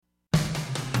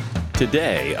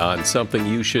Today on Something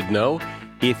You Should Know,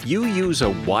 if you use a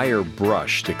wire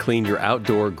brush to clean your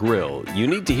outdoor grill, you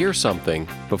need to hear something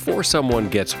before someone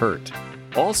gets hurt.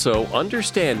 Also,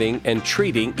 understanding and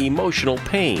treating emotional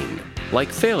pain, like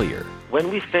failure.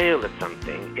 When we fail at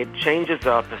something, it changes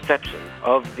our perception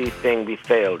of the thing we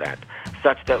failed at,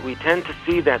 such that we tend to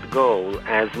see that goal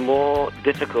as more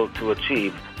difficult to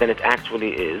achieve than it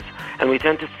actually is, and we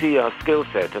tend to see our skill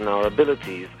set and our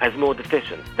abilities as more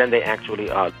deficient than they actually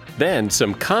are. Then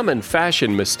some common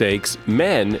fashion mistakes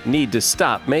men need to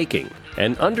stop making,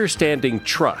 and understanding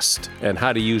trust and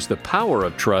how to use the power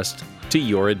of trust to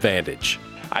your advantage.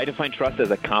 I define trust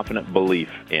as a confident belief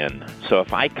in. So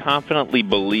if I confidently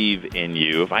believe in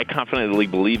you, if I confidently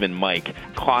believe in Mike,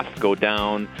 costs go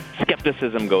down,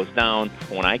 skepticism goes down.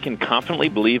 When I can confidently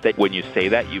believe that when you say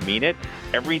that, you mean it,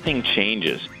 everything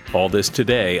changes. All this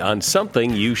today on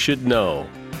Something You Should Know.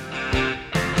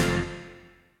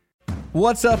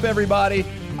 What's up, everybody?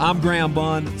 I'm Graham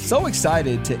Bunn. So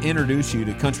excited to introduce you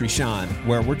to Country Shine,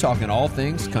 where we're talking all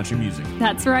things country music.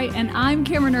 That's right, and I'm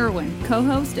Cameron Irwin,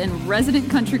 co-host and resident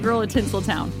country girl at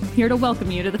Tinseltown, here to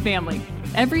welcome you to the family.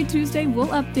 Every Tuesday, we'll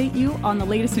update you on the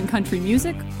latest in country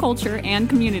music, culture, and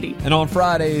community. And on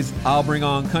Fridays, I'll bring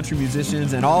on country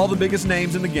musicians and all the biggest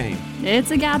names in the game.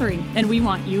 It's a gathering, and we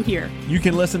want you here. You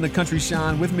can listen to Country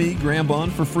Shine with me, Graham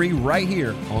Bunn, for free right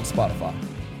here on Spotify.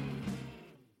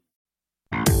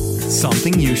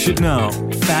 Something you should know.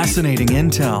 Fascinating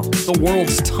intel, the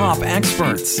world's top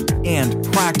experts, and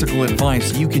practical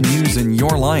advice you can use in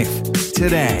your life.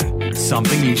 Today,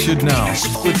 Something You Should Know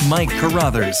with Mike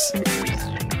Carruthers.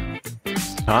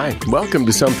 Hi, welcome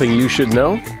to Something You Should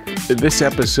Know. This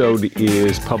episode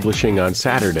is publishing on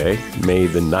Saturday, May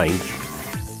the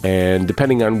 9th. And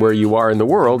depending on where you are in the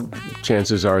world,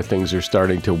 chances are things are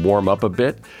starting to warm up a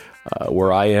bit.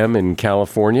 Where I am in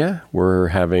California, we're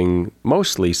having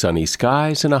mostly sunny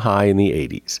skies and a high in the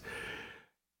 80s.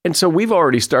 And so we've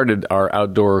already started our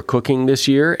outdoor cooking this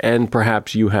year, and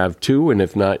perhaps you have too, and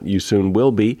if not, you soon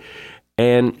will be.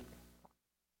 And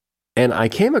I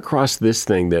came across this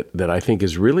thing that I think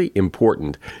is really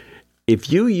important.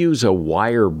 If you use a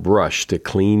wire brush to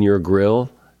clean your grill,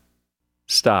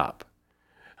 stop.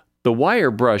 The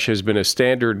wire brush has been a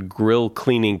standard grill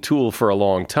cleaning tool for a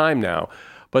long time now,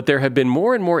 but there have been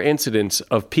more and more incidents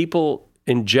of people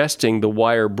ingesting the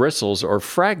wire bristles or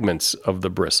fragments of the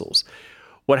bristles.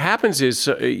 What happens is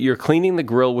you're cleaning the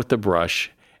grill with the brush,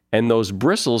 and those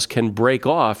bristles can break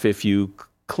off if you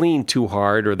clean too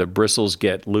hard or the bristles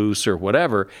get loose or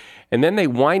whatever, and then they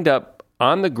wind up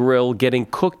on the grill getting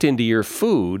cooked into your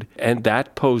food, and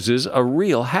that poses a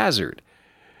real hazard.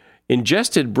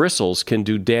 Ingested bristles can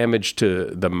do damage to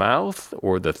the mouth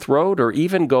or the throat or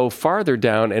even go farther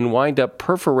down and wind up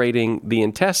perforating the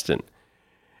intestine.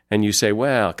 And you say,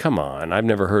 well, come on, I've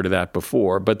never heard of that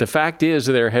before. But the fact is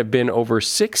there have been over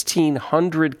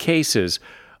 1,600 cases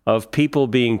of people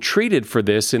being treated for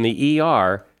this in the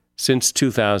ER since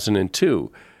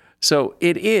 2002. So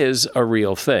it is a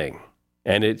real thing,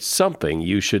 and it's something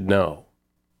you should know.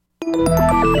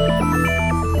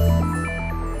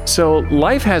 So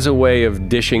life has a way of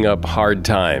dishing up hard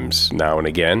times now and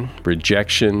again.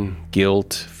 Rejection,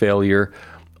 guilt, failure.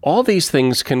 All these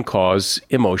things can cause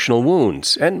emotional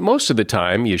wounds. And most of the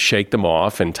time you shake them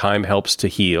off and time helps to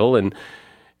heal and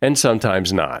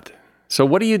sometimes not. So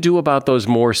what do you do about those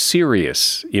more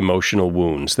serious emotional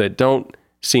wounds that don't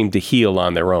seem to heal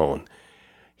on their own?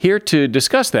 Here to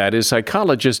discuss that is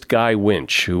psychologist Guy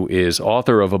Winch, who is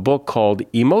author of a book called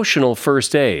Emotional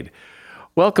First Aid.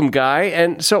 Welcome, Guy.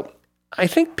 And so I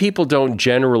think people don't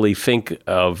generally think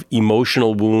of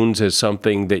emotional wounds as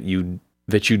something that you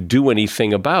do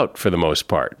anything about for the most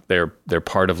part. They're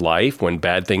part of life. When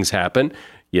bad things happen,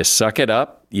 you suck it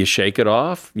up, you shake it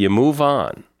off, you move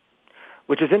on.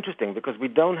 Which is interesting because we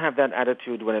don't have that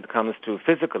attitude when it comes to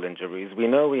physical injuries. We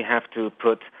know we have to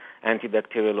put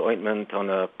antibacterial ointment on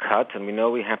a cut, and we know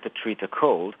we have to treat a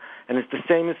cold. And it's the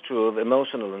same is true of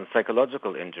emotional and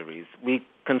psychological injuries. We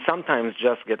can sometimes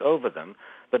just get over them,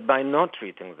 but by not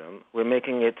treating them, we're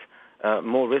making it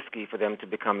more risky for them to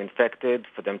become infected,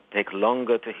 for them to take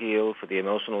longer to heal, for the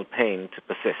emotional pain to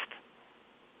persist.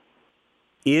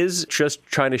 Is just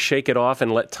trying to shake it off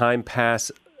and let time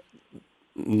pass,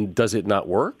 does it not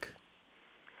work?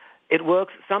 It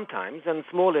works sometimes, and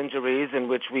small injuries in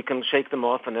which we can shake them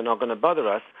off and they're not going to bother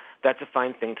us, that's a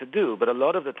fine thing to do. But a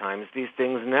lot of the times these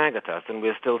things nag at us, and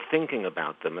we're still thinking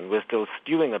about them, and we're still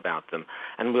stewing about them,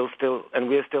 and we're still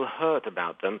hurt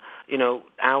about them,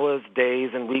 hours,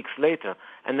 days, and weeks later.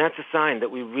 And that's a sign that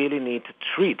we really need to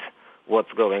treat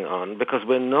what's going on, because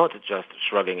we're not just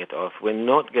shrugging it off. We're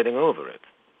not getting over it.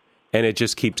 And it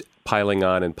just keeps piling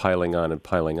on and piling on and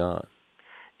piling on.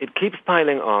 It keeps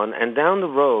piling on, and down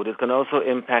the road, it can also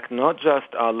impact not just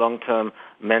our long-term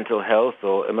mental health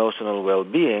or emotional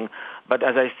well-being, but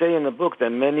as I say in the book, there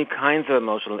are many kinds of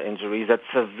emotional injuries that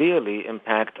severely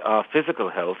impact our physical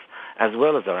health as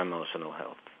well as our emotional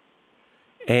health.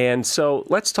 And so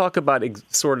let's talk about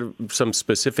sort of some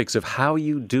specifics of how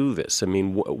you do this. I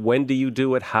mean, when do you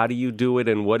do it, how do you do it,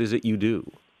 and what is it you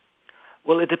do?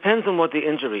 Well, it depends on what the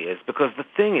injury is, because the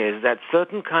thing is that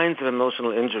certain kinds of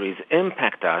emotional injuries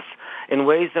impact us in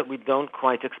ways that we don't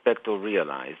quite expect or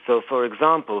realize. So, for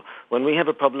example, when we have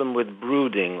a problem with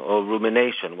brooding or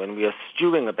rumination, when we are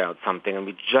stewing about something and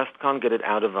we just can't get it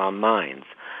out of our minds,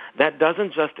 that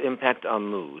doesn't just impact our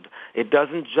mood. It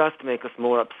doesn't just make us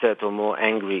more upset or more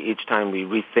angry each time we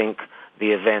rethink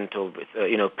the event or,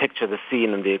 picture the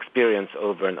scene and the experience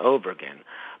over and over again.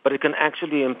 But it can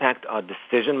actually impact our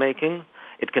decision-making.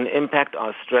 It can impact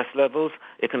our stress levels.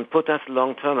 It can put us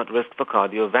long-term at risk for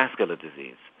cardiovascular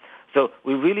disease. So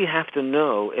we really have to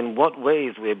know in what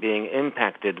ways we're being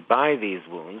impacted by these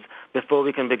wounds before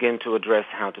we can begin to address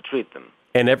how to treat them.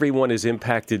 And everyone is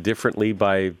impacted differently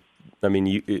by,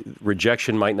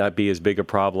 rejection might not be as big a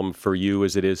problem for you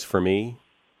as it is for me?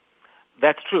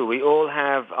 That's true. We all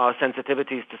have our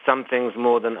sensitivities to some things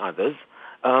more than others.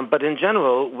 But in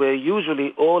general, we're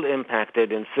usually all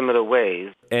impacted in similar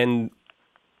ways. And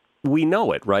we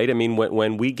know it, right? I mean,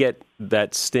 when we get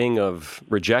that sting of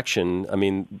rejection,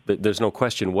 there's no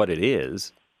question what it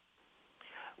is.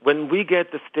 When we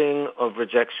get the sting of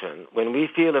rejection, when we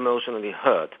feel emotionally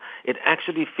hurt, it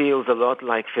actually feels a lot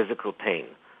like physical pain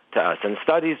to us. And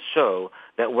studies show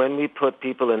that when we put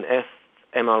people in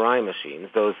MRI machines,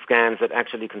 those scans that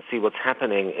actually can see what's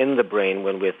happening in the brain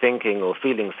when we're thinking or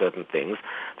feeling certain things,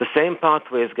 the same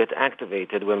pathways get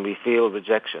activated when we feel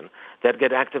rejection that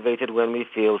get activated when we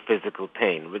feel physical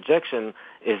pain. Rejection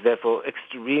is therefore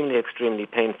extremely, extremely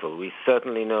painful. We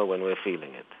certainly know when we're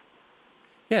feeling it.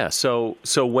 Yeah, so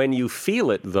when you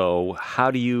feel it, though, how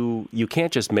do you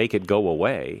can't just make it go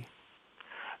away.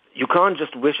 You can't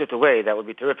just wish it away. That would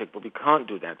be terrific, but we can't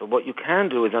do that. But what you can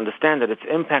do is understand that it's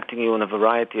impacting you on a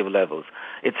variety of levels.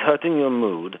 It's hurting your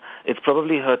mood. It's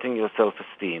probably hurting your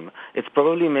self-esteem. It's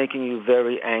probably making you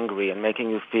very angry and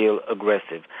making you feel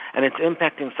aggressive. And it's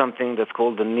impacting something that's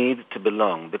called the need to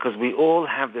belong, because we all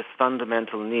have this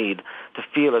fundamental need to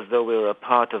feel as though we're a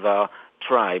part of our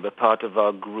tribe, a part of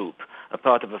our group, a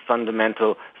part of a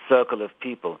fundamental circle of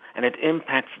people, and it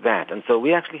impacts that. And so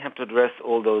we actually have to address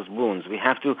all those wounds. We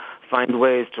have to find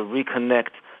ways to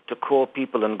reconnect to core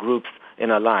people and groups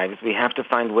in our lives. We have to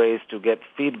find ways to get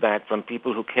feedback from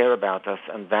people who care about us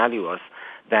and value us,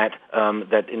 that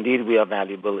indeed we are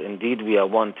valuable, indeed we are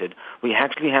wanted. We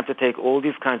actually have to take all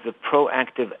these kinds of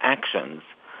proactive actions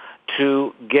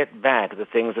to get back the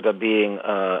things that are being,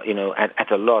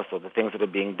 at a loss, or the things that are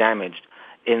being damaged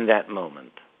in that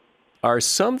moment. Are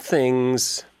some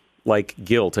things like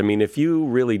guilt? If you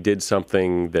really did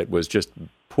something that was just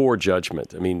poor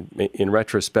judgment, in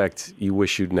retrospect, you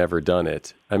wish you'd never done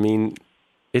it.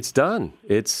 It's done.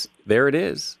 There it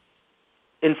is.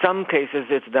 In some cases,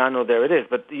 it's done or there it is.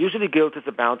 But usually guilt is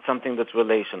about something that's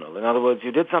relational. In other words,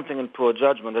 you did something in poor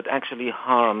judgment that actually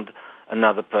harmed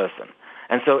another person.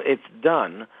 And so it's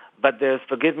done, but there's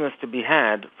forgiveness to be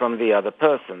had from the other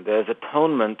person. There's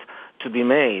atonement to be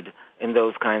made in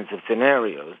those kinds of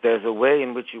scenarios. There's a way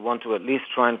in which you want to at least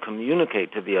try and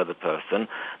communicate to the other person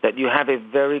that you have a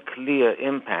very clear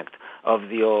impact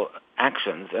of your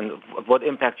actions and what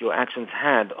impact your actions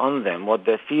had on them, what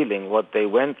they're feeling, what they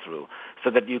went through, so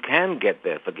that you can get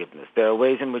their forgiveness. There are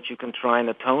ways in which you can try and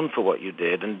atone for what you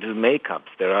did and do make-ups.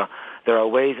 There are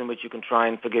ways in which you can try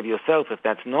and forgive yourself if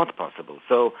that's not possible.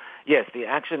 So, yes, the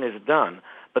action is done,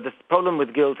 but the problem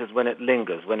with guilt is when it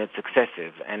lingers, when it's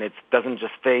excessive, and it doesn't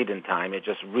just fade in time, it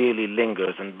just really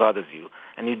lingers and bothers you.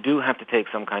 And you do have to take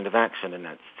some kind of action in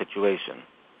that situation.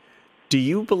 Do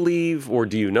you believe, or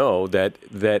do you know, that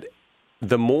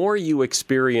the more you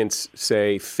experience,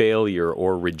 say, failure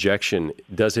or rejection,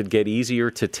 does it get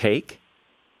easier to take?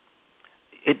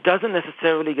 It doesn't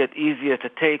necessarily get easier to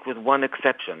take, with one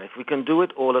exception, if we can do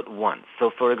it all at once. So,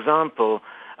 for example,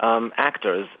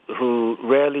 actors who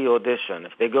rarely audition,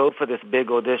 if they go for this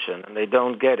big audition and they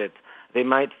don't get it, they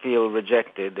might feel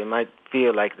rejected, they might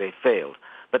feel like they failed.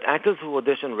 But actors who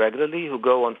audition regularly, who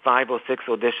go on 5 or 6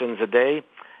 auditions a day,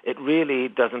 it really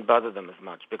doesn't bother them as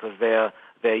much because they're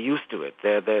used to it.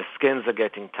 Their skins are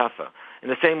getting tougher. In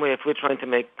the same way, if we're trying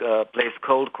to place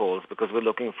cold calls because we're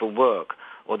looking for work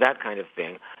or that kind of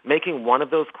thing, making one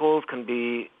of those calls can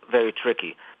be very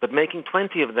tricky, but making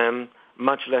 20 of them,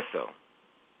 much less so.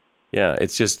 Yeah,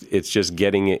 it's just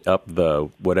getting it up the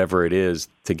whatever it is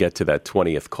to get to that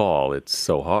 20th call. It's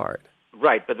so hard.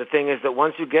 Right, but the thing is that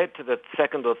once you get to the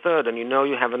second or third and you know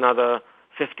you have another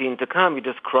 15 to come, you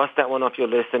just cross that one off your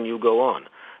list and you go on.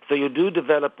 So you do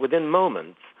develop within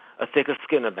moments a thicker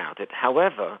skin about it.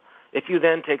 However, if you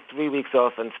then take 3 weeks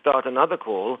off and start another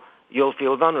call, you'll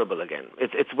feel vulnerable again.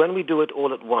 It's when we do it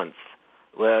all at once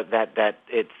where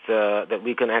that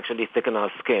we can actually thicken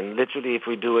our skin, literally if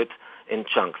we do it in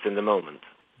chunks in the moment.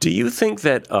 Do you think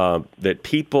that that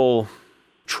people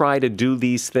try to do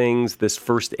these things, this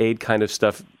first aid kind of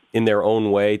stuff, in their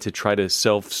own way to try to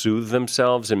self-soothe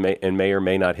themselves and may or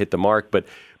may not hit the mark, but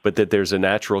that there's a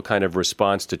natural kind of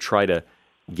response to try to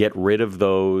get rid of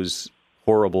those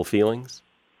horrible feelings?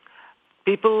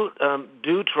 People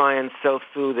do try and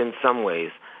self-soothe in some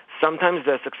ways. Sometimes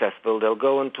they're successful. They'll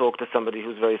go and talk to somebody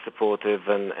who's very supportive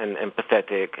and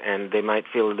empathetic, and they might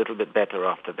feel a little bit better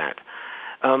after that.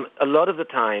 A lot of the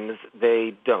times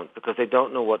they don't, because they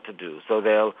don't know what to do. So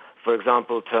they'll, for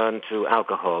example, turn to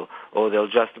alcohol, or they'll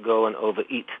just go and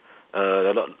overeat.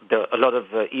 A lot of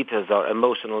eaters are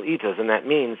emotional eaters, and that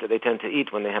means that they tend to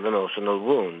eat when they have emotional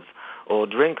wounds, or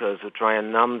drinkers who try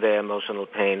and numb their emotional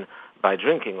pain by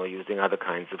drinking or using other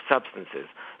kinds of substances.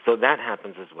 So that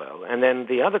happens as well. And then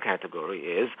the other category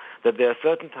is that there are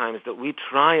certain times that we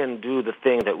try and do the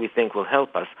thing that we think will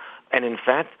help us, and in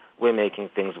fact, we're making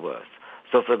things worse.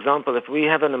 So, for example, if we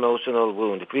have an emotional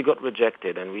wound, if we got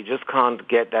rejected and we just can't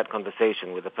get that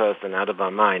conversation with a person out of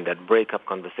our mind, that breakup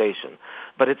conversation,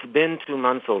 but it's been 2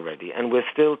 months already and we're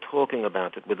still talking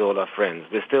about it with all our friends,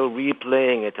 we're still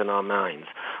replaying it in our minds,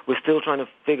 we're still trying to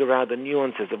figure out the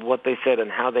nuances of what they said and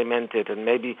how they meant it, and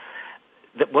maybe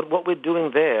what we're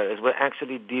doing there is we're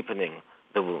actually deepening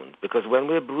the wound. Because when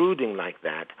we're brooding like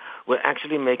that, we're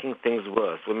actually making things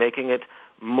worse. We're making it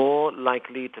more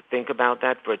likely to think about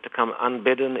that, for it to come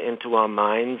unbidden into our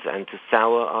minds and to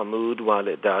sour our mood while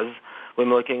it does. We're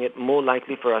making it more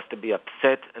likely for us to be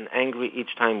upset and angry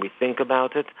each time we think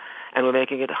about it. And we're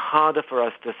making it harder for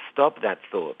us to stop that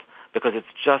thought, because it's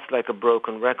just like a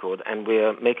broken record, and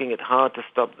we're making it hard to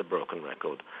stop the broken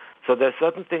record. So there are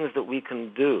certain things that we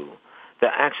can do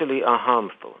that actually are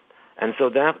harmful. And so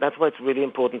that's why it's really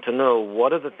important to know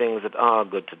what are the things that are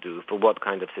good to do for what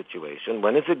kind of situation.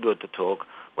 When is it good to talk?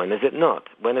 When is it not?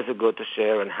 When is it good to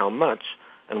share, and how much?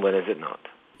 And when is it not?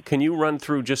 Can you run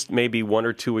through just maybe one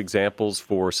or two examples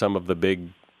for some of the big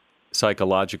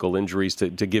psychological injuries to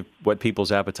give what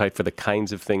people's appetite for the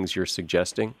kinds of things you're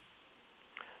suggesting?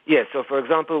 Yes. So, for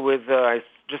example, I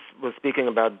just was speaking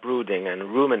about brooding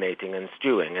and ruminating and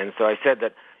stewing. And so I said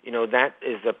that, that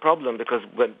is a problem, because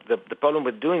the problem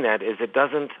with doing that is it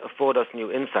doesn't afford us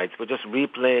new insights. We're just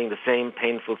replaying the same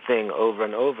painful thing over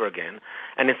and over again.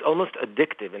 And it's almost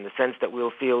addictive in the sense that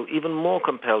we'll feel even more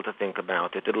compelled to think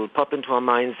about it. It'll pop into our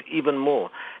minds even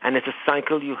more. And it's a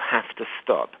cycle you have to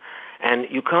stop. And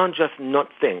you can't just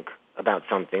not think about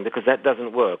something, because that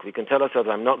doesn't work. We can tell ourselves,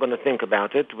 I'm not going to think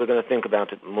about it. We're going to think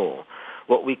about it more.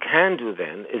 What we can do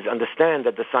then is understand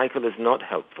that the cycle is not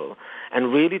helpful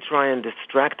and really try and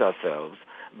distract ourselves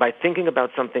by thinking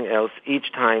about something else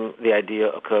each time the idea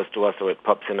occurs to us or it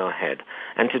pops in our head.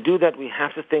 And to do that, we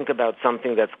have to think about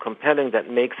something that's compelling, that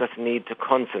makes us need to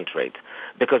concentrate.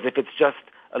 Because if it's just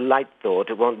a light thought,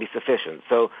 it won't be sufficient.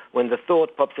 So when the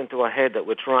thought pops into our head that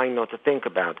we're trying not to think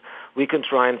about, we can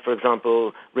try and, for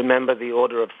example, remember the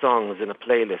order of songs in a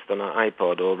playlist on our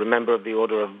iPod, or remember the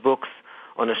order of books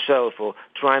on a shelf, or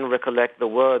try and recollect the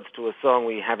words to a song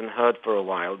we haven't heard for a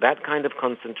while. That kind of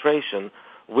concentration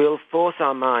will force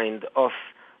our mind off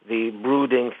the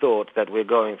brooding thought that we're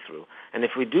going through. And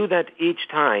if we do that each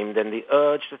time, then the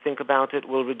urge to think about it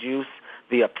will reduce,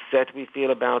 the upset we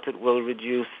feel about it will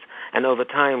reduce, and over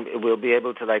time we'll be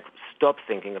able to stop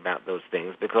thinking about those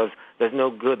things, because there's no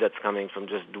good that's coming from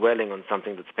just dwelling on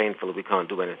something that's painful we can't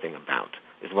do anything about,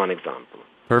 is one example.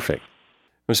 Perfect.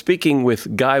 I'm speaking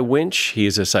with Guy Winch. He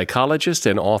is a psychologist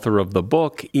and author of the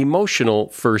book, Emotional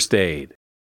First Aid.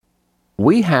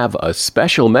 We have a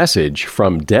special message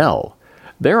from Dell.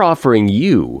 They're offering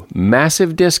you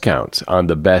massive discounts on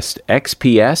the best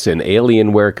XPS and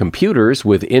Alienware computers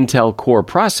with Intel Core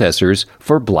processors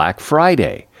for Black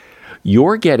Friday.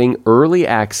 You're getting early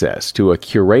access to a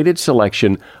curated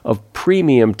selection of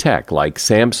premium tech like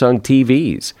Samsung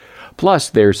TVs. Plus,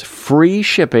 there's free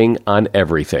shipping on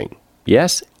everything.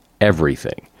 Yes,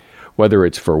 everything. Whether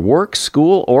it's for work,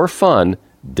 school, or fun,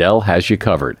 Dell has you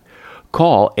covered.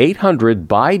 Call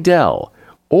 800-BUY-DELL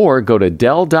or go to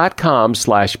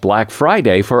Dell.com/Black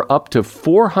Friday for up to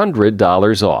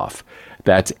 $400 off.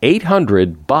 That's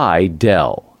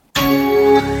 800-BUY-DELL.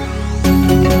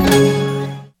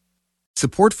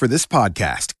 Support for this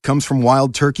podcast comes from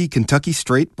Wild Turkey Kentucky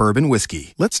Straight Bourbon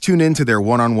Whiskey. Let's tune in to their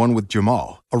one-on-one with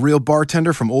Jamal, a real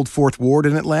bartender from Old Fourth Ward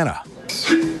in Atlanta.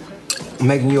 I'm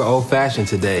making you an old-fashioned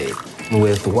today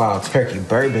with Wild Turkey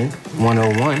Bourbon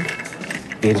 101.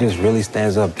 It just really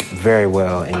stands up very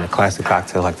well in a classic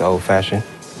cocktail like the old-fashioned.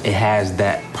 It has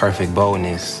that perfect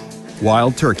boldness.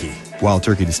 Wild Turkey. Wild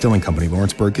Turkey Distilling Company,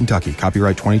 Lawrenceburg, Kentucky.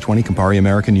 Copyright 2020, Campari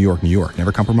American, New York, New York.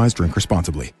 Never compromise, drink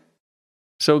responsibly.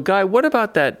 So, Guy, what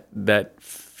about that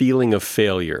feeling of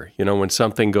failure? You know, when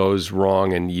something goes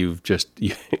wrong and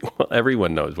well,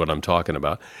 everyone knows what I'm talking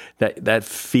about. That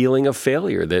feeling of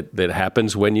failure that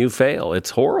happens when you fail.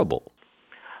 It's horrible.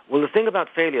 Well, the thing about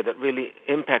failure that really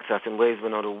impacts us in ways we're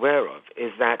not aware of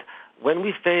is that when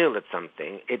we fail at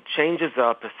something, it changes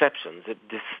our perceptions. It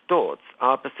distorts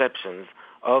our perceptions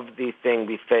of the thing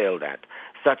we failed at,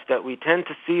 such that we tend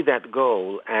to see that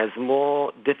goal as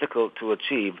more difficult to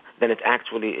achieve than it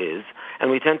actually is,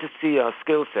 and we tend to see our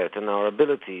skill set and our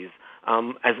abilities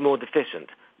as more deficient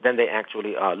than they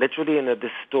actually are, literally in a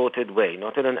distorted way,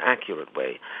 not in an accurate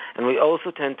way. And we also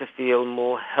tend to feel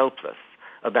more helpless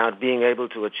about being able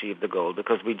to achieve the goal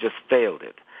because we just failed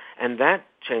it. And that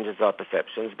changes our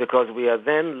perceptions because we are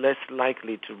then less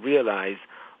likely to realize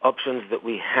options that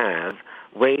we have,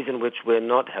 ways in which we're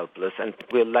not helpless, and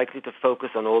we're likely to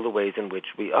focus on all the ways in which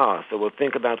we are. So we'll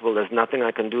think about, well, there's nothing I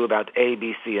can do about A,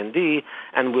 B, C, and D,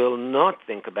 and we'll not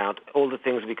think about all the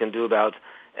things we can do about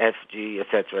F, G, et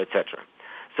cetera, et cetera.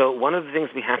 So one of the things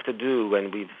we have to do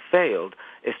when we've failed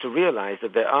is to realize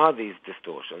that there are these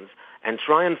distortions and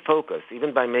try and focus,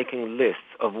 even by making lists,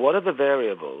 of what are the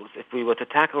variables, if we were to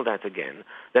tackle that again,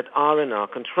 that are in our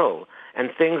control. And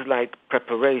things like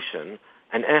preparation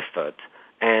and effort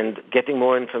and getting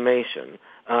more information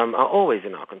are always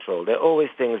in our control. There are always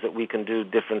things that we can do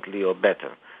differently or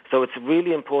better. So it's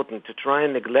really important to try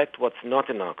and neglect what's not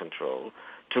in our control,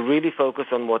 to really focus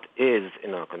on what is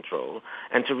in our control,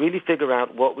 and to really figure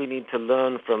out what we need to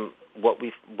learn from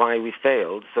why we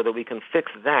failed so that we can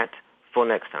fix that for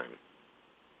next time.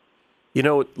 You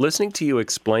know, listening to you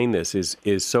explain this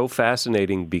is so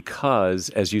fascinating because,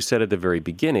 as you said at the very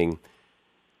beginning,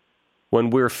 when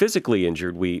we're physically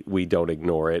injured, we don't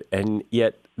ignore it, and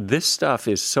yet this stuff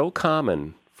is so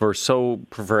common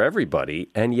for everybody,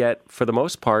 and yet for the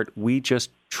most part, we just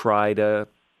try to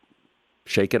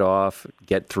shake it off,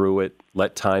 get through it,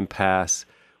 let time pass,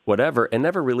 whatever, and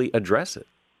never really address it.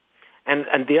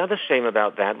 And the other shame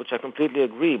about that, which I completely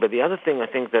agree, but the other thing I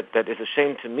think that is a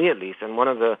shame to me at least, and one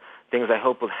of the things I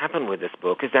hope will happen with this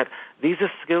book, is that these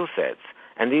are skill sets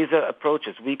and these are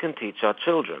approaches we can teach our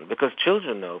children, because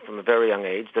children know from a very young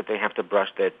age that they have to brush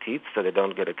their teeth so they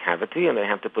don't get a cavity, and they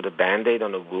have to put a Band-Aid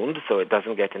on a wound so it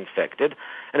doesn't get infected.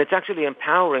 And it's actually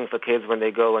empowering for kids when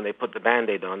they go and they put the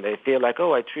Band-Aid on. They feel like,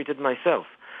 oh, I treated myself.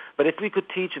 But if we could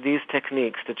teach these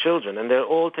techniques to children, and they're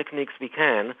all techniques we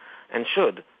can and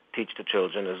should teach to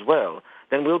children as well,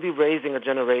 then we'll be raising a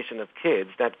generation of kids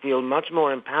that feel much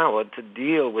more empowered to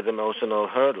deal with emotional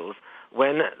hurdles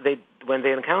when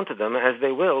they encounter them, as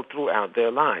they will throughout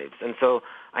their lives. And so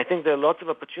I think there are lots of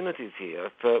opportunities here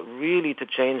for really to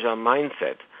change our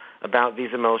mindset about these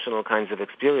emotional kinds of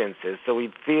experiences so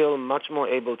we feel much more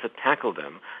able to tackle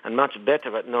them and much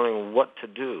better at knowing what to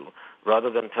do rather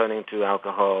than turning to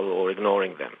alcohol or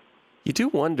ignoring them. You do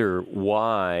wonder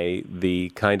why the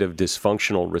kind of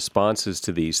dysfunctional responses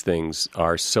to these things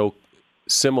are so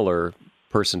similar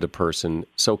person to person,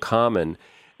 so common,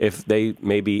 if they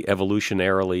maybe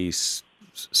evolutionarily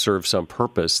serve some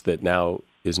purpose that now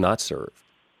is not served.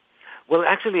 Well,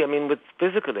 actually, I mean, with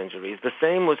physical injuries, the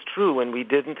same was true when we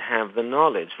didn't have the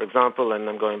knowledge. For example, and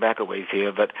I'm going back a ways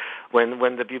here, but when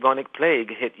the bubonic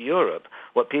plague hit Europe,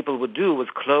 what people would do was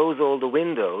close all the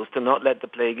windows to not let the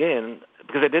plague in,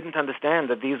 because they didn't understand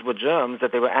that these were germs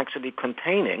that they were actually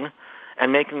containing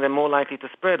and making them more likely to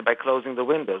spread by closing the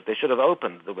windows. They should have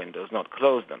opened the windows, not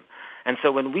closed them. And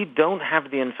so when we don't have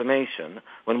the information,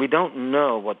 when we don't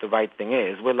know what the right thing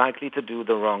is, we're likely to do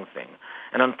the wrong thing.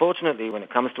 And unfortunately, when it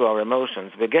comes to our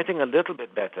emotions, we're getting a little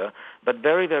bit better, but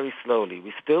very, very slowly.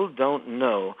 We still don't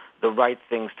know the right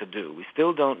things to do. We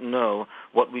still don't know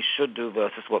what we should do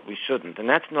versus what we shouldn't. And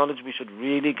that's knowledge we should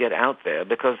really get out there,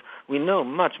 because we know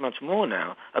much, much more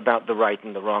now about the right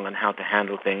and the wrong and how to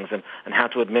handle things and how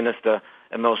to administer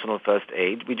emotional first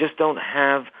aid. We just don't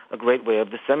have a great way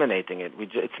of disseminating it.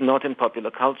 It's not in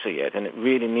popular culture yet, and it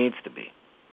really needs to be.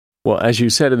 Well, as you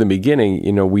said in the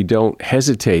beginning, we don't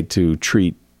hesitate to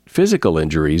treat physical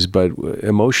injuries, but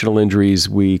emotional injuries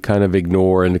we kind of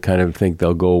ignore and kind of think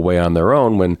they'll go away on their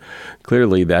own, when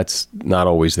clearly that's not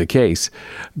always the case.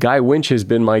 Guy Winch has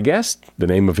been my guest. The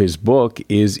name of his book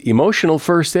is Emotional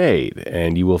First Aid,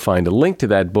 and you will find a link to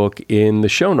that book in the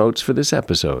show notes for this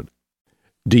episode.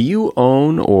 Do you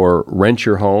own or rent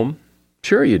your home?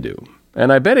 Sure you do.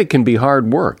 And I bet it can be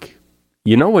hard work.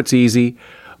 You know what's easy?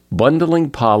 Bundling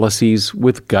policies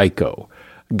with Geico.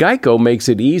 Geico makes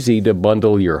it easy to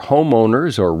bundle your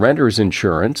homeowner's or renter's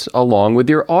insurance along with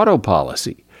your auto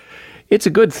policy. It's a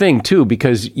good thing, too,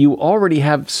 because you already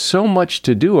have so much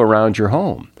to do around your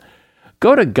home.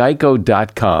 Go to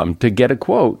geico.com to get a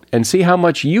quote and see how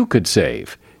much you could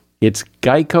save. It's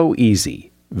Geico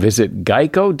Easy. Visit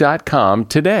geico.com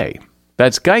today.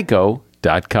 That's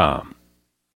geico.com.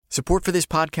 Support for this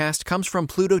podcast comes from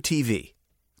Pluto TV.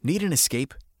 Need an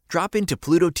escape? Drop into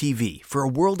Pluto TV for a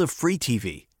world of free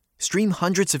TV. Stream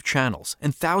hundreds of channels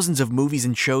and thousands of movies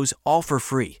and shows all for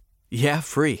free. Yeah,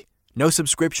 free. No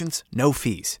subscriptions, no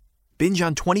fees. Binge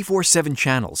on 24/7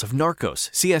 channels of Narcos,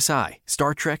 CSI,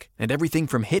 Star Trek, and everything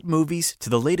from hit movies to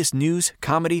the latest news,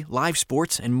 comedy, live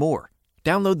sports, and more.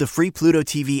 Download the free Pluto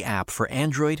TV app for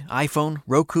Android, iPhone,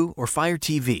 Roku, or Fire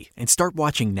TV and start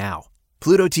watching now.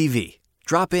 Pluto TV.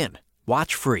 Drop in.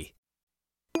 Watch free.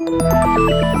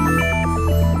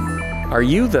 Are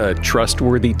you the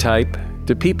trustworthy type?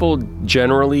 Do people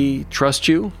generally trust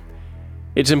you?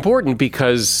 It's important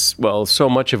because, well, so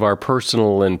much of our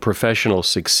personal and professional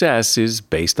success is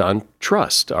based on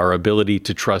trust, our ability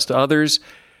to trust others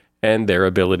and their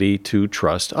ability to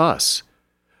trust us.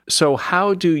 So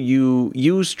how do you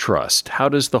use trust? How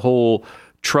does the whole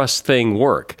trust thing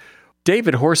work?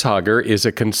 David Horshauger is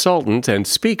a consultant and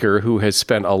speaker who has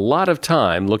spent a lot of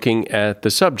time looking at the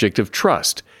subject of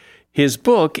trust. His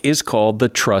book is called The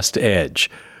Trust Edge.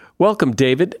 Welcome,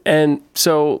 David. And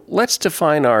so let's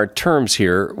define our terms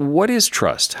here. What is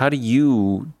trust? How do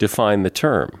you define the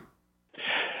term?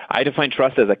 I define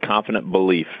trust as a confident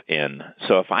belief in.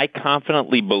 So if I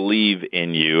confidently believe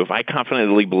in you, if I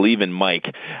confidently believe in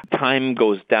Mike, time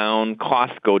goes down,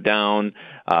 costs go down,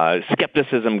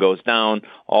 skepticism goes down,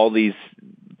 all these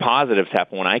positives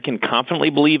happen when I can confidently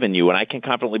believe in you, and I can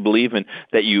confidently believe in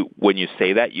that you, when you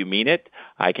say that, you mean it.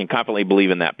 I can confidently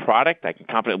believe in that product. I can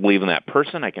confidently believe in that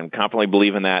person. I can confidently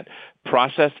believe in that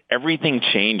process. Everything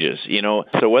changes, you know.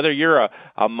 So whether you're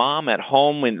a mom at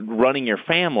home and running your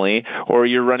family, or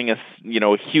you're running a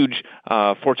huge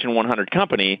Fortune 100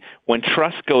 company, when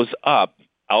trust goes up,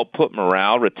 output,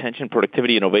 morale, retention,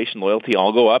 productivity, innovation, loyalty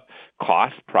all go up.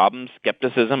 Cost, problems,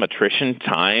 skepticism, attrition,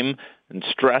 time, and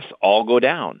stress all go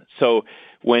down. So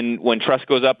when trust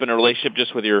goes up in a relationship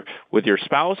just with your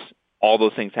spouse, all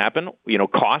those things happen. You know,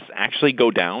 costs actually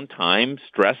go down, time,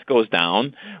 stress goes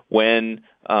down. When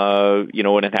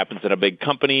when it happens in a big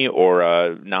company or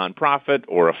a nonprofit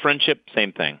or a friendship,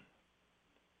 same thing.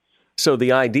 So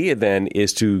the idea then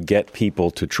is to get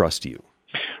people to trust you.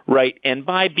 Right, and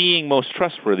by being most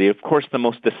trustworthy, of course, the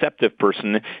most deceptive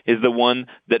person is the one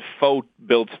that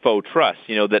builds faux trust,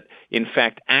 that in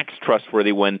fact acts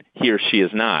trustworthy when he or she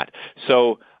is not.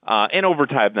 So, and over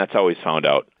time, that's always found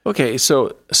out. Okay,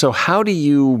 so how do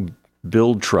you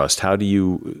build trust? How do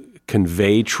you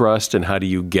convey trust, and how do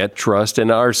you get trust?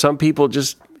 And are some people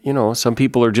just, some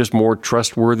people are just more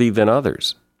trustworthy than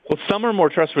others? Well, some are more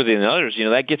trustworthy than others.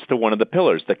 That gets to one of the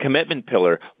pillars, the commitment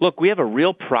pillar. Look, we have a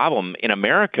real problem in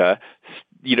America,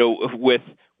 with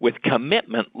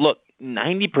commitment. Look,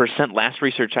 90%, last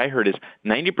research I heard is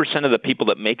 90% of the people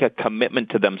that make a commitment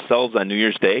to themselves on New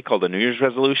Year's Day, called a New Year's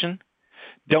resolution,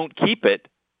 don't keep it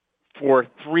for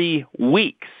 3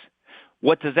 weeks.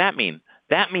 What does that mean?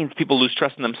 That means people lose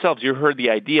trust in themselves. You heard the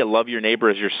idea, love your neighbor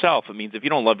as yourself. It means if you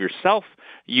don't love yourself,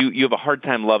 you have a hard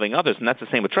time loving others. And that's the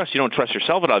same with trust. You don't trust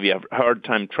yourself at all. You have a hard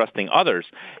time trusting others.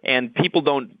 And people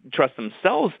don't trust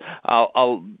themselves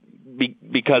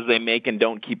because they make and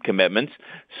don't keep commitments.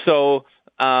 So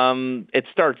it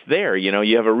starts there.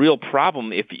 You have a real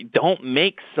problem if you don't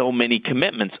make so many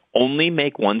commitments. Only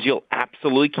make ones you'll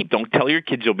absolutely keep. Don't tell your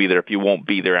kids you'll be there if you won't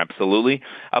be there absolutely.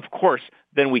 Of course,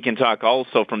 then we can talk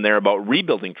also from there about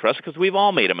rebuilding trust, because we've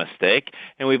all made a mistake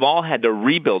and we've all had to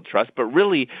rebuild trust. But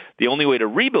really, the only way to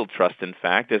rebuild trust, in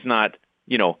fact, is not,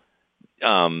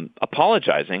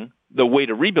 apologizing. The way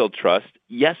to rebuild trust,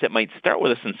 yes, it might start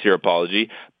with a sincere apology,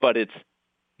 but it's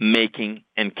making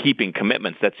and keeping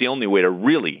commitments. That's the only way to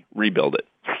really rebuild it.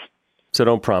 So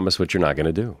don't promise what you're not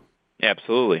going to do.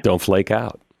 Absolutely. Don't flake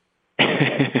out.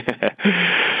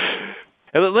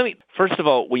 First of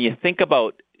all, when you think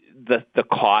about the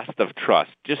cost of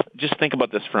trust, just think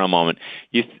about this for a moment.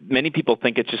 Many people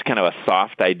think it's just kind of a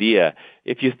soft idea.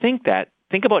 If you think that,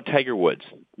 Think about Tiger Woods.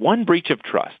 One breach of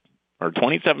trust, or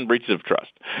 27 breaches of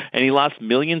trust, and he lost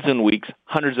millions in weeks,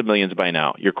 hundreds of millions by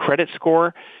now. Your credit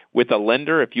score with a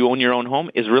lender, if you own your own home,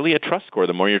 is really a trust score.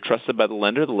 The more you're trusted by the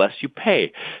lender, the less you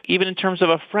pay. Even in terms of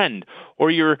a friend or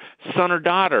your son or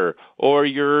daughter or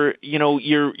your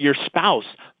spouse,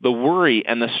 the worry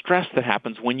and the stress that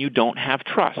happens when you don't have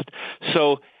trust.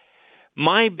 So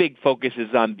my big focus is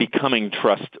on becoming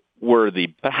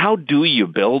trustworthy. But how do you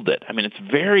build it? I mean,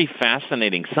 it's very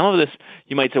fascinating. Some of this,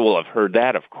 you might say, well, I've heard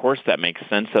that. Of course, that makes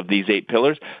sense of these 8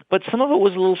 pillars. But some of it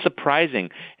was a little surprising.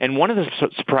 And one of the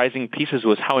surprising pieces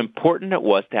was how important it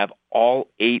was to have all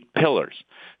 8 pillars.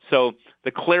 So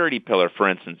the clarity pillar, for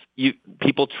instance,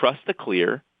 people trust the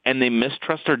clear, and they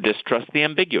mistrust or distrust the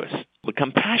ambiguous. The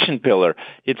compassion pillar,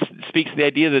 it speaks to the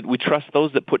idea that we trust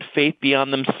those that put faith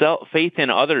beyond themselves, faith in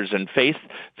others, and faith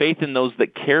in those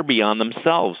that care beyond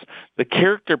themselves. The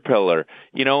character pillar,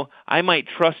 I might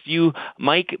trust you,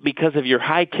 Mike, because of your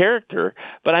high character,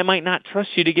 but I might not trust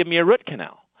you to give me a root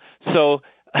canal. So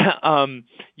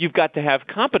you've got to have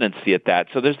competency at that.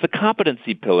 So there's the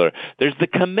competency pillar. There's the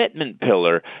commitment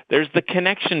pillar. There's the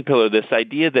connection pillar, this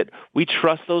idea that we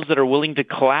trust those that are willing to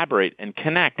collaborate and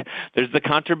connect. There's the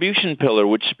contribution pillar,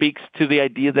 which speaks to the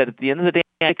idea that at the end of the day,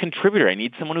 I'm a contributor. I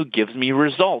need someone who gives me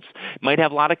results. Might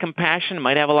have a lot of compassion,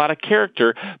 might have a lot of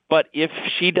character, but if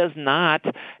she does not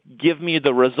give me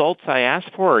the results I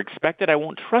asked for or expected, I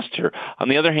won't trust her. On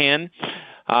the other hand,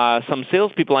 some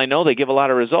salespeople I know, they give a lot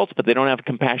of results, but they don't have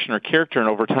compassion or character, and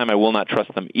over time I will not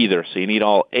trust them either. So you need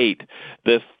all 8.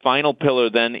 The final pillar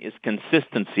then is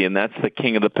consistency, and that's the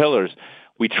king of the pillars.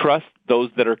 We trust those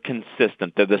that are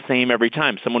consistent. They're the same every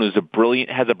time. Someone who's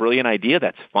has a brilliant idea,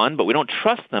 that's fun, but we don't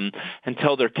trust them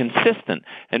until they're consistent.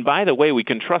 And by the way, we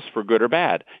can trust for good or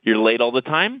bad. You're late all the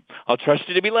time? I'll trust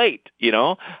you to be late.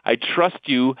 I trust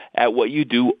you at what you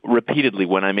do repeatedly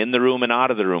when I'm in the room and out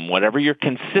of the room. Whatever you're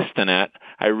consistent at,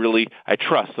 I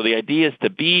trust. So the idea is to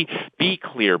be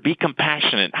clear, be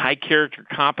compassionate, high character,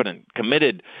 competent,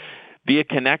 committed, be a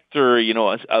connector,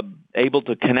 able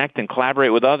to connect and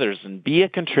collaborate with others, and be a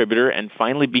contributor, and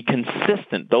finally be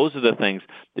consistent. Those are the things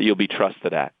that you'll be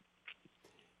trusted at.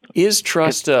 Is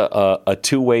trust a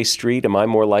two-way street? Am I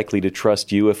more likely to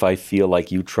trust you if I feel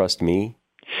like you trust me?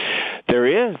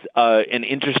 There is an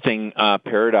interesting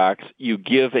paradox. You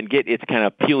give and get. It's kind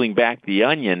of peeling back the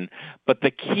onion. But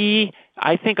the key,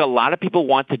 I think a lot of people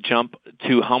want to jump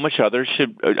to how much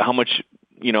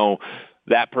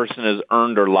that person has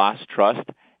earned or lost trust,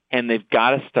 and they've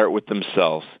got to start with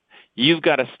themselves. I've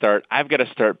got to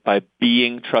start by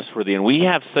being trustworthy. And we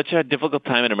have such a difficult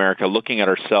time in America looking at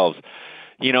ourselves.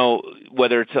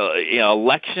 Whether it's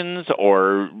elections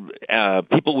or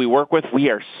people we work with, we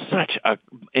are such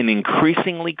an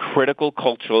increasingly critical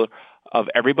culture of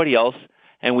everybody else,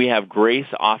 and we have grace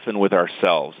often with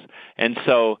ourselves. And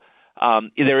so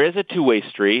there is a two-way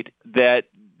street that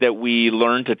we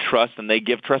learn to trust, and they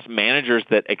give trust. Managers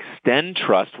that extend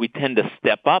trust, we tend to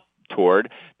step up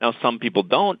toward. Now, some people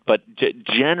don't, but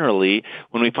generally,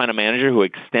 when we find a manager who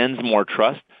extends more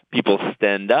trust, people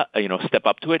step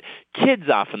up to it. Kids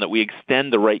often that we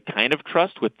extend the right kind of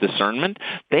trust with discernment,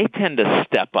 they tend to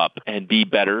step up and be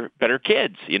better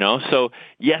kids. So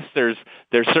yes, there's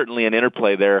certainly an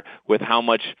interplay there with how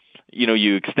much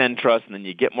you extend trust, and then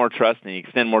you get more trust, and you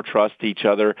extend more trust to each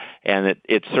other, and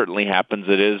it certainly happens.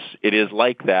 It is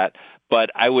like that. But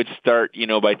I would start,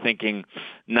 by thinking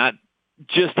not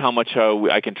just how much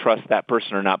I can trust that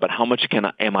person or not, but how much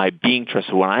am I being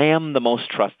trusted? When I am the most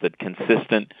trusted,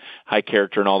 consistent, high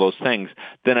character, and all those things,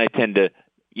 then I tend to,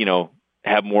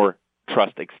 have more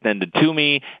trust extended to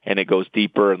me, and it goes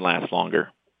deeper and lasts longer.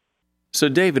 So,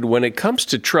 David, when it comes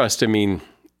to trust,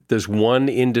 does one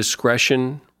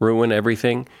indiscretion ruin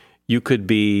everything? You could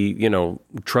be,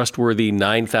 trustworthy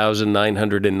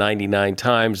 9,999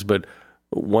 times, but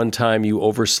one time you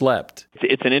overslept.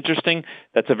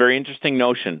 That's a very interesting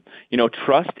notion.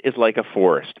 Trust is like a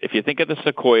forest. If you think of the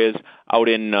sequoias out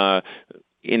in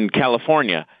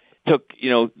California,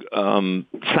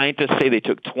 scientists say they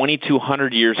took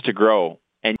 2,200 years to grow.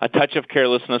 And a touch of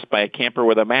carelessness by a camper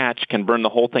with a match can burn the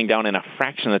whole thing down in a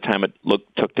fraction of the time it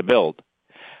took to build.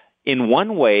 In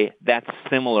one way, that's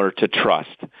similar to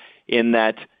trust, in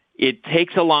that it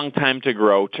takes a long time to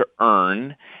grow, to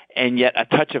earn, and yet a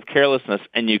touch of carelessness,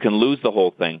 and you can lose the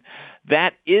whole thing.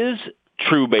 That is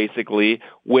true, basically,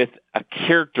 with a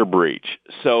character breach.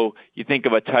 So you think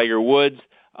of a Tiger Woods,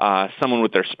 someone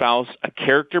with their spouse, a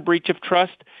character breach of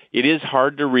trust. It is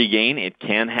hard to regain. It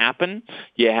can happen.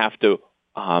 You have to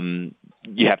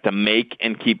make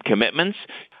and keep commitments.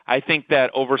 I think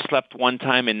that overslept one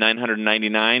time in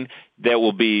 999,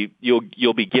 you'll be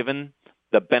given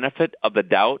the benefit of the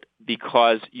doubt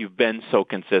because you've been so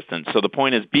consistent. So the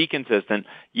point is, be consistent.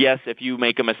 Yes, if you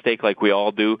make a mistake like we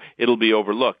all do, it'll be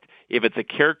overlooked. If it's a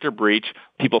character breach,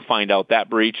 people find out that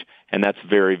breach, and that's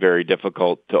very, very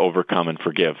difficult to overcome and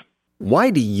forgive.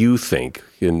 Why do you think,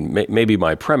 and maybe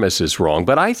my premise is wrong,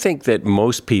 but I think that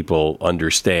most people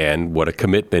understand what a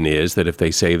commitment is, that if they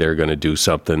say they're going to do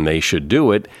something, they should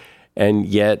do it. And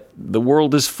yet the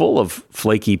world is full of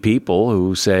flaky people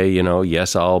who say,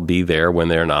 yes, I'll be there when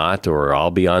they're not, or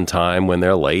I'll be on time when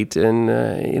they're late.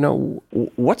 And,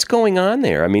 what's going on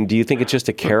there? I mean, do you think it's just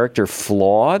a character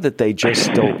flaw that they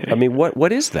just don't? I mean,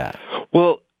 what is that?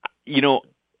 Well,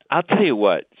 I'll tell you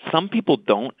what, some people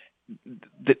don't.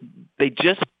 They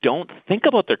just don't think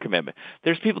about their commitment.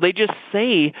 There's people, they just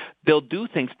say they'll do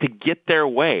things to get their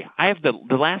way. I have the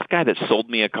last guy that sold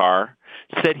me a car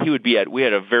said he would be we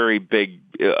had a very big,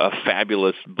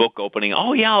 fabulous book opening.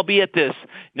 Oh yeah, I'll be at this.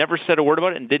 Never said a word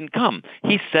about it and didn't come.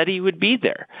 He said he would be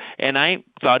there. And I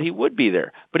thought he would be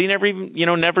there, but he never even,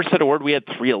 never said a word. We had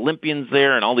 3 Olympians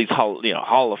there and all these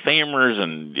Hall of Famers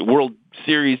and World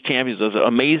Series champions. It was an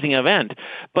amazing event.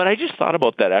 But I just thought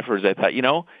about that afterwards. I thought,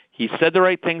 he said the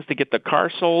right things to get the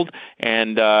car sold,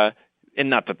 and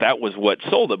not that was what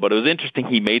sold it, but it was interesting.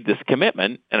 He made this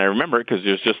commitment, and I remember it because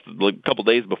it was just a couple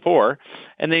days before,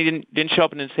 and they didn't show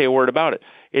up and didn't say a word about it.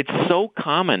 It's so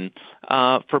common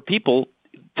for people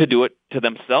to do it to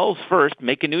themselves first,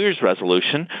 make a New Year's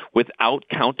resolution without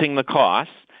counting the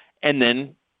costs, and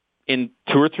then in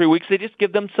 2 or 3 weeks, they just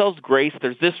give themselves grace.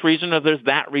 There's this reason or there's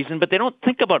that reason, but they don't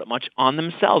think about it much on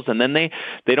themselves, and then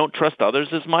they don't trust others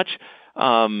as much.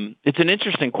 It's an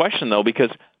interesting question, though, because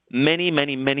many,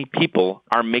 many, many people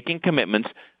are making commitments,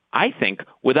 I think,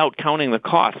 without counting the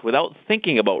cost, without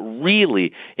thinking about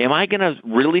really, am I going to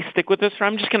really stick with this, or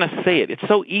I'm just going to say it? It's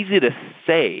so easy to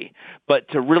say, but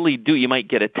to really do, you might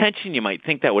get attention, you might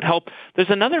think that would help. There's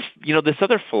another, this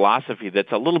other philosophy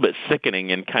that's a little bit sickening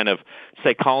in kind of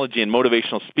psychology and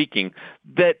motivational speaking,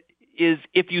 that is,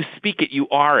 if you speak it, you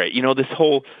are it. This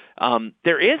whole,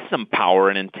 there is some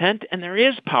power in intent and there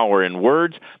is power in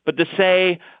words, but to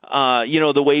say,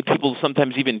 the way people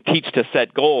sometimes even teach to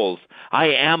set goals,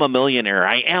 I am a millionaire,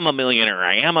 I am a millionaire,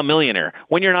 I am a millionaire,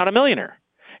 when you're not a millionaire.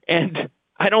 And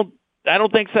I don't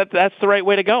think that's the right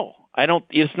way to go.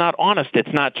 It's not honest.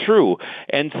 It's not true.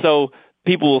 And so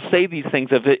people will say these things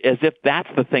as if that's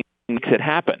the thing that makes it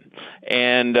happen.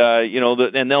 And,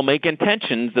 and they'll make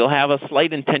intentions. They'll have a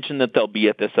slight intention that they'll be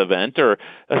at this event or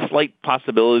a slight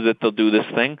possibility that they'll do this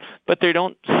thing, but they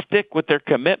don't stick with their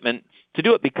commitment to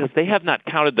do it because they have not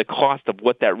counted the cost of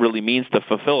what that really means to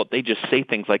fulfill it. They just say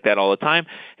things like that all the time.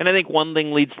 And I think one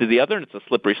thing leads to the other, and it's a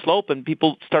slippery slope, and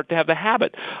people start to have the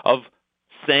habit of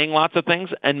saying lots of things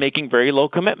and making very low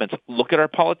commitments. Look at our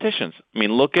politicians. I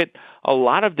mean, look at a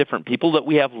lot of different people that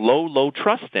we have low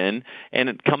trust in, and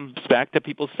it comes back to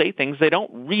people say things they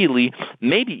don't really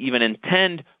maybe even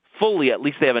intend fully. At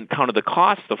least they haven't counted the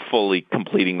cost of fully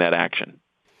completing that action.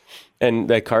 And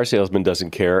that car salesman doesn't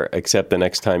care, except the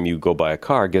next time you go buy a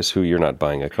car, guess who you're not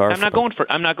buying a car from?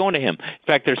 I'm not going to him. In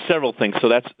fact, there's several things. So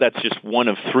that's just one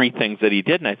of 3 things that he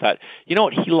did. And I thought, you know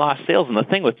what? He lost sales. And the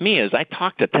thing with me is I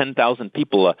talk to 10,000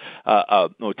 people,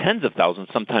 tens of thousands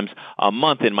sometimes a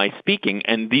month in my speaking.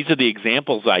 And these are the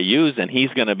examples I use. And he's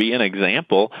going to be an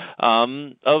example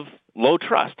of low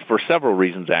trust for several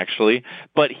reasons, actually.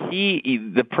 But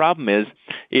the problem is,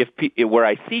 where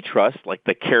I see trust, like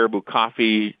the Caribou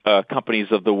Coffee companies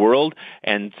of the world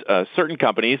and certain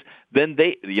companies, then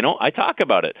I talk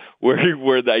about it. Where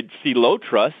I see low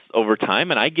trust over time,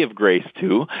 and I give grace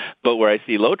to, but where I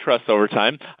see low trust over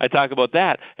time, I talk about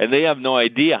that, and they have no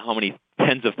idea how many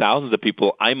tens of thousands of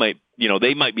people they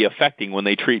might be affecting when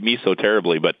they treat me so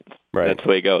terribly. But That's the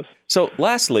way it goes. So,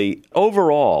 lastly,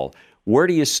 overall, where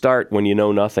do you start when you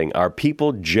know nothing? Are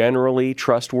people generally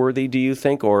trustworthy, do you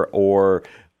think, or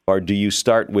do you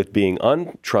start with being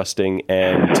untrusting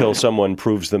until someone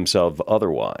proves themselves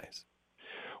otherwise?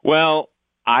 Well,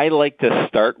 I like to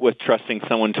start with trusting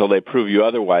someone until they prove you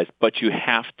otherwise, but you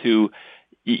have to,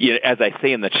 as I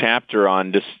say in the chapter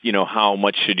on just, how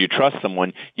much should you trust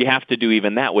someone, you have to do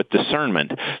even that with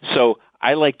discernment. So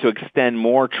I like to extend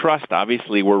more trust,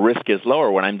 obviously, where risk is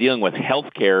lower. When I'm dealing with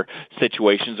healthcare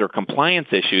situations or compliance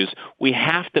issues, we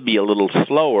have to be a little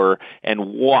slower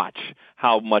and watch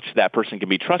how much that person can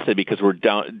be trusted because we're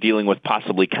dealing with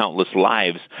possibly countless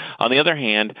lives. On the other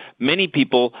hand, many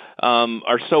people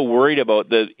are so worried about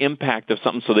the impact of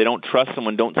something so they don't trust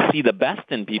someone, don't see the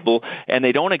best in people, and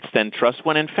they don't extend trust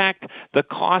when, in fact, the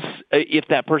costs, if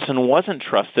that person wasn't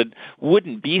trusted,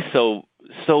 wouldn't be so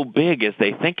so big as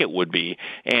they think it would be.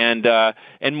 And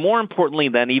more importantly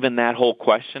than even that whole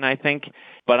question, I think,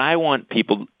 but I want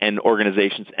people and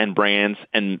organizations and brands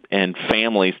and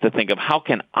families to think of how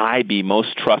can I be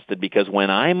most trusted? Because when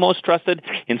I'm most trusted,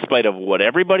 in spite of what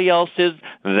everybody else is,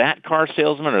 that car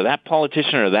salesman or that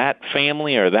politician or that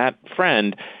family or that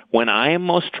friend, when I am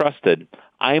most trusted,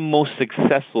 I'm most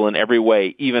successful in every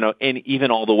way, even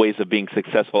all the ways of being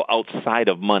successful outside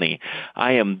of money.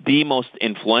 I am the most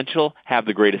influential, have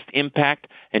the greatest impact,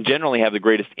 and generally have the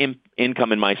greatest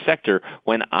income in my sector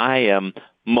when I am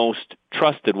most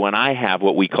trusted, when I have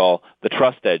what we call the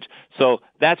trust edge. So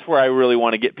that's where I really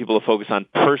want to get people to focus on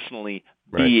personally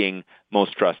being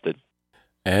most trusted.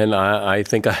 And I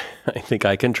think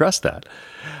I can trust that.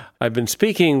 I've been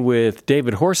speaking with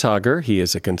David Horsager. He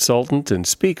is a consultant and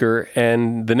speaker,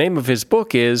 and the name of his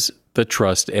book is The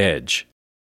Trust Edge.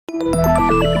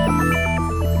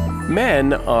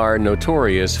 Men are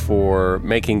notorious for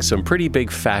making some pretty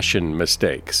big fashion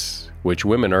mistakes, which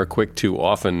women are quick to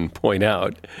often point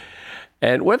out.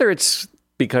 And whether it's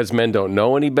because men don't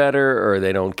know any better or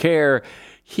they don't care,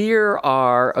 here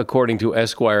are, according to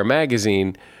Esquire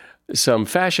magazine, some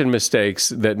fashion mistakes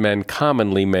that men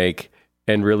commonly make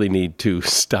and really need to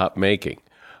stop making.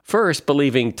 First,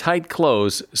 believing tight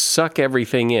clothes suck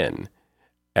everything in.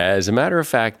 As a matter of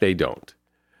fact, they don't.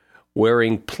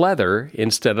 Wearing pleather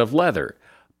instead of leather.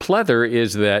 Pleather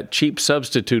is that cheap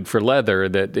substitute for leather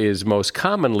that is most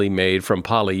commonly made from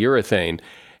polyurethane.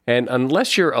 And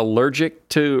unless you're allergic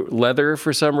to leather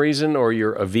for some reason or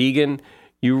you're a vegan,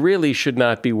 you really should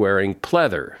not be wearing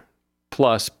pleather.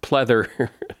 Plus, pleather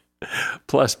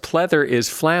is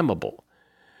flammable.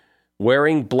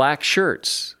 Wearing black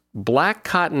shirts. Black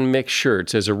cotton mixed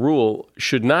shirts, as a rule,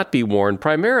 should not be worn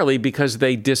primarily because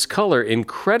they discolor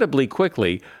incredibly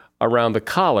quickly around the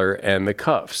collar and the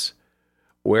cuffs.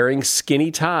 Wearing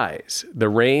skinny ties. The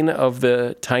reign of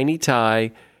the tiny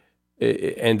tie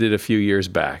ended a few years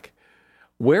back.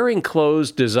 Wearing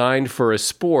clothes designed for a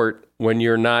sport when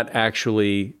you're not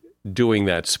actually doing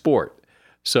that sport.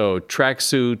 So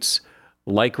tracksuits,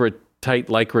 tight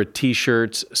lycra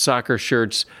t-shirts, soccer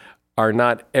shirts are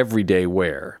not everyday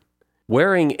wear.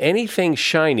 Wearing anything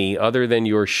shiny other than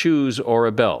your shoes or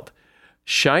a belt.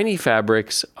 Shiny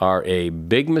fabrics are a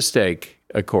big mistake,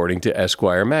 according to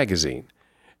Esquire magazine.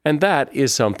 And that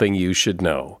is something you should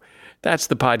know. That's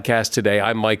the podcast today.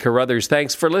 I'm Mike Carruthers.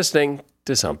 Thanks for listening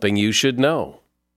to Something You Should Know.